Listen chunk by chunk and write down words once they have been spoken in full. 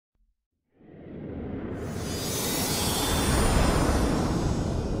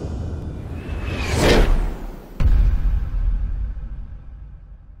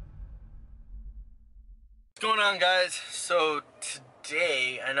going on, guys? So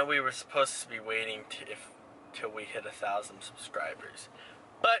today, I know we were supposed to be waiting till we hit 1,000 subscribers,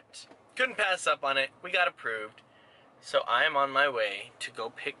 but couldn't pass up on it. We got approved, so I am on my way to go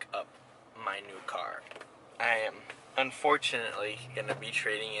pick up my new car. I am unfortunately gonna be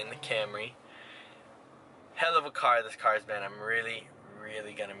trading in the Camry. Hell of a car this car's been. I'm really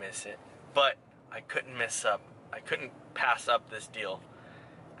gonna miss it, but I couldn't pass up this deal.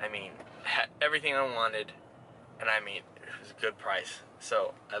 I mean, it had everything I wanted, and I mean, it was a good price.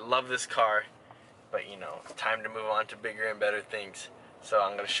 So I love this car, but you know, it's time to move on to bigger and better things. So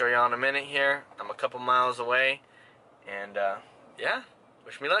I'm gonna show you in a minute here. I'm a couple miles away, and yeah,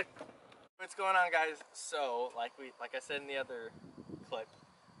 wish me luck. What's going on, guys? So like I said in the other clip,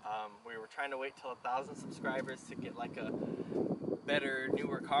 we were trying to wait till 1,000 subscribers to get like a better,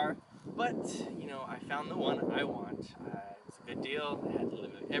 newer car, but you know, I found the one I want. It's a good deal. It had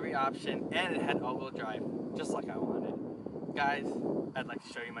literally every option, and it had all-wheel drive, just like I wanted. Guys, I'd like to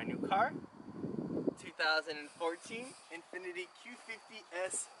show you my new car, 2014 Infiniti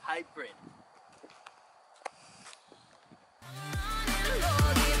Q50s Hybrid.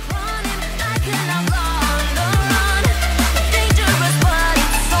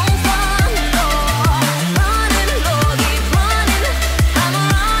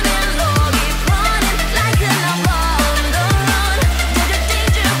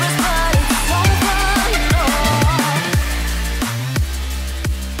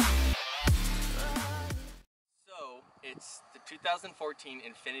 It's the 2014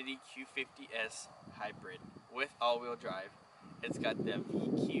 Infiniti Q50s Hybrid with all-wheel drive. It's got the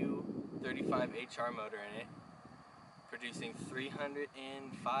VQ35HR motor in it, producing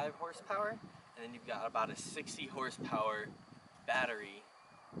 305 horsepower, and then you've got about a 60 horsepower battery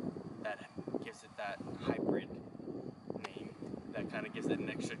that gives it that hybrid name, that kind of gives it an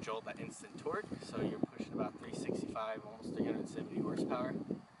extra jolt, that instant torque. So you're pushing about 365, almost 370 horsepower.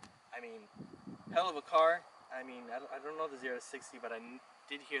 I mean, hell of a car. I mean, I don't know the 0 to 60, but I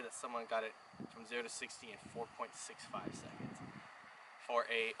did hear that someone got it from 0 to 60 in 4.65 seconds. For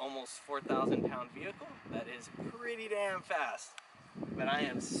a almost 4,000 pound vehicle, that is pretty damn fast. But I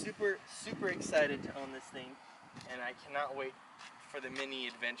am super excited to own this thing, and I cannot wait for the many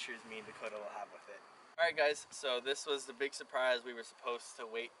adventures me and Dakota will have with it. Alright guys, so this was the big surprise. We were supposed to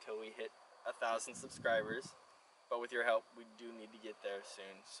wait till we hit 1,000 subscribers, but with your help, we do need to get there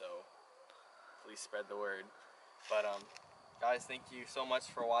soon, so please spread the word. But guys, thank you so much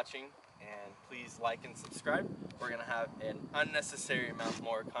for watching, and please like and subscribe. We're gonna have an unnecessary amount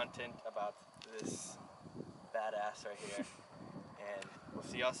more content about this badass right here, and we'll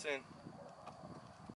see y'all soon.